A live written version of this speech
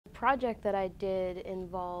project that I did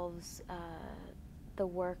involves the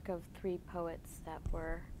work of 3 poets that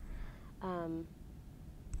were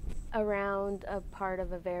around a part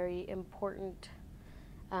of a very important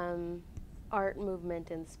art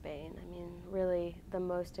movement in Spain. I mean, really the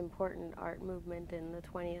most important art movement in the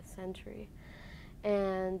 20th century.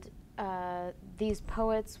 And these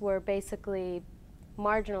poets were basically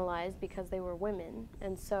marginalized because they were women,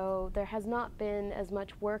 and so there has not been as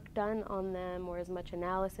much work done on them or as much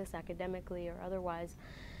analysis academically or otherwise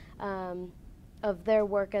of their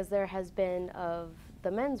work as there has been of the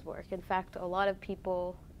men's work. In fact, a lot of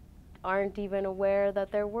people aren't even aware that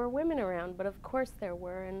there were women around, but of course there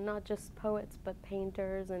were, and not just poets but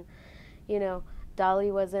painters. And you know,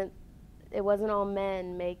 it wasn't all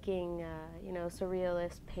men making you know,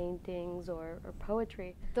 surrealist paintings or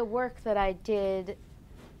poetry. The work that I did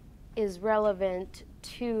is relevant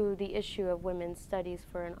to the issue of women's studies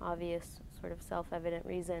for an obvious, sort of self-evident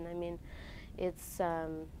reason. I mean, it's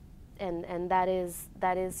and that is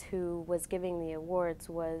who was giving the awards,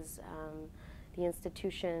 was the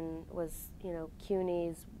institution, was, you know,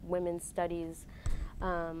 CUNY's Women's Studies,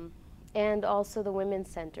 and also the Women's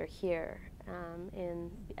Center here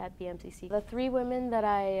at BMCC. The 3 women that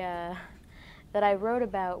I wrote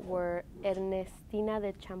about were Ernestina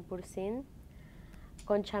de Champourcin,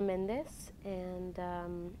 Concha Mendez, and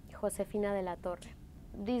Josefina de la Torre.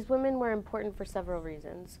 These women were important for several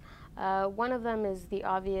reasons. One of them is the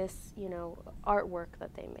obvious, you know, artwork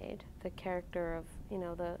that they made, the character of, you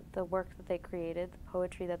know, the work that they created, the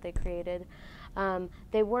poetry that they created.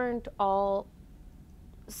 They weren't all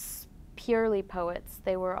purely poets.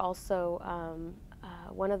 They were also,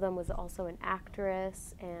 one of them was also an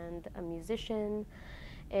actress and a musician,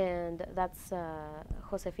 and that's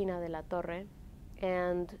Josefina de la Torre.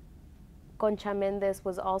 And Concha Mendez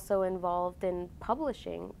was also involved in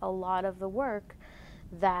publishing a lot of the work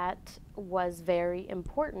that was very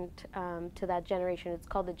important to that generation. It's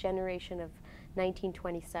called the generation of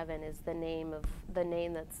 1927 is the name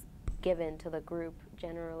that's given to the group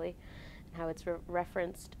generally, and how it's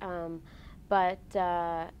referenced.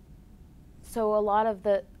 So a lot of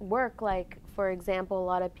the work, like for example, a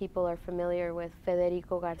lot of people are familiar with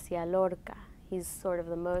Federico Garcia Lorca. He's sort of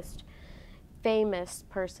the most famous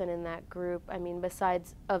person in that group. I mean,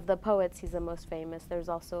 besides of the poets, he's the most famous. There's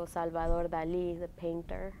also Salvador Dali, the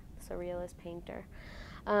painter, surrealist painter.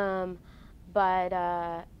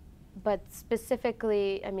 But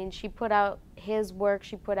specifically, I mean, she put out his work,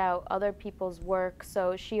 she put out other people's work,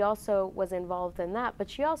 so she also was involved in that, but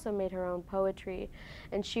she also made her own poetry.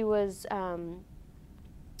 And she was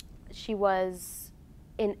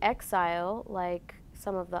in exile, like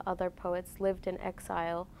some of the other poets lived in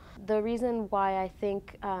exile. The reason why I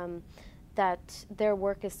think that their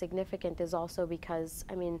work is significant is also because,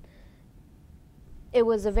 I mean, it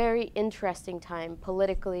was a very interesting time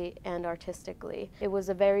politically and artistically. It was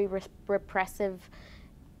a very repressive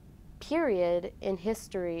period in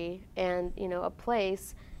history and, you know, a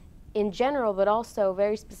place in general, but also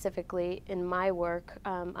very specifically in my work,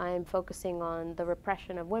 I am focusing on the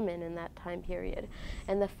repression of women in that time period.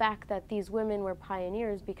 And the fact that these women were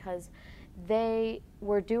pioneers because they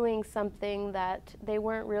were doing something that they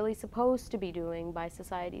weren't really supposed to be doing by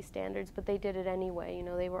society standards, but they did it anyway. You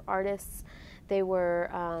know, they were artists. They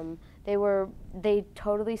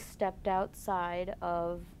totally stepped outside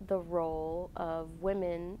of the role of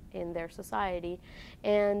women in their society,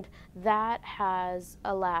 and that has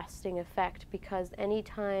a lasting effect because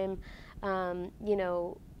anytime, you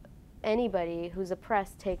know, anybody who's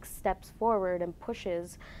oppressed takes steps forward and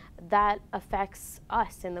pushes, that affects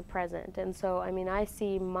us in the present. And so, I mean, I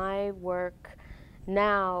see my work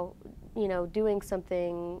now, you know, doing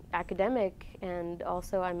something academic, and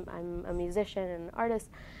also I'm a musician and an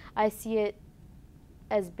artist. I see it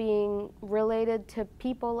as being related to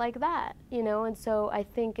people like that, you know, and so I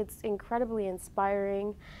think it's incredibly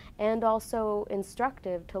inspiring and also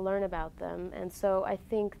instructive to learn about them. And so I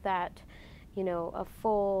think that, you know, a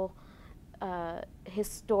full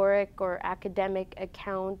historic or academic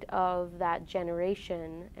account of that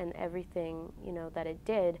generation and everything, you know, that it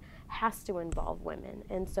did has to involve women.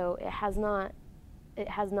 And so it has not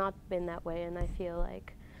been that way, and I feel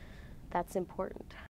like that's important.